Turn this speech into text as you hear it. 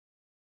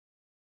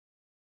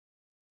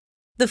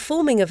The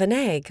forming of an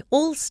egg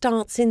all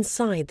starts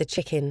inside the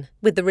chicken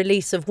with the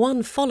release of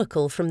one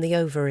follicle from the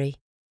ovary.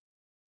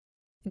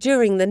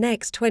 During the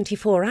next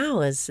 24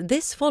 hours,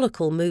 this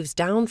follicle moves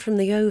down from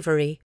the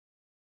ovary.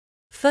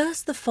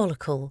 First, the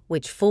follicle,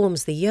 which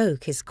forms the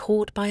yolk, is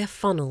caught by a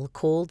funnel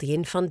called the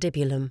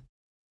infundibulum.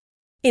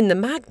 In the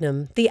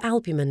magnum, the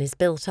albumin is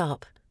built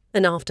up,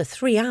 and after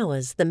 3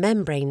 hours, the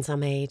membranes are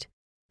made.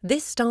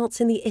 This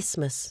starts in the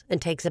isthmus and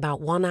takes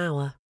about 1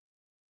 hour.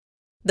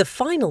 The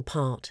final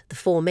part, the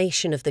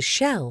formation of the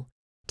shell,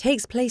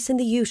 takes place in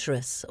the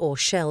uterus or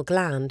shell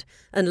gland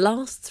and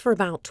lasts for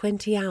about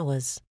 20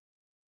 hours.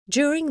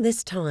 During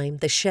this time,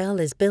 the shell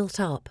is built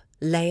up,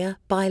 layer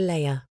by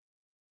layer.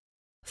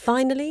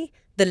 Finally,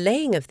 the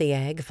laying of the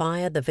egg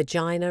via the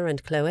vagina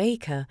and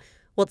cloaca,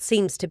 what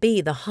seems to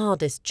be the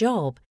hardest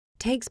job,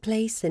 takes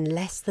place in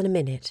less than a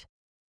minute.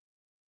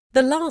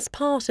 The last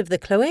part of the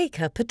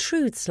cloaca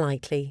protrudes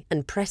slightly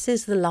and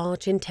presses the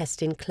large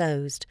intestine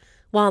closed,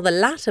 while the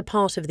latter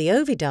part of the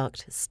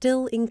oviduct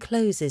still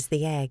encloses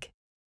the egg.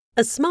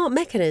 A smart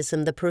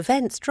mechanism that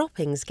prevents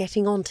droppings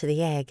getting onto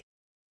the egg.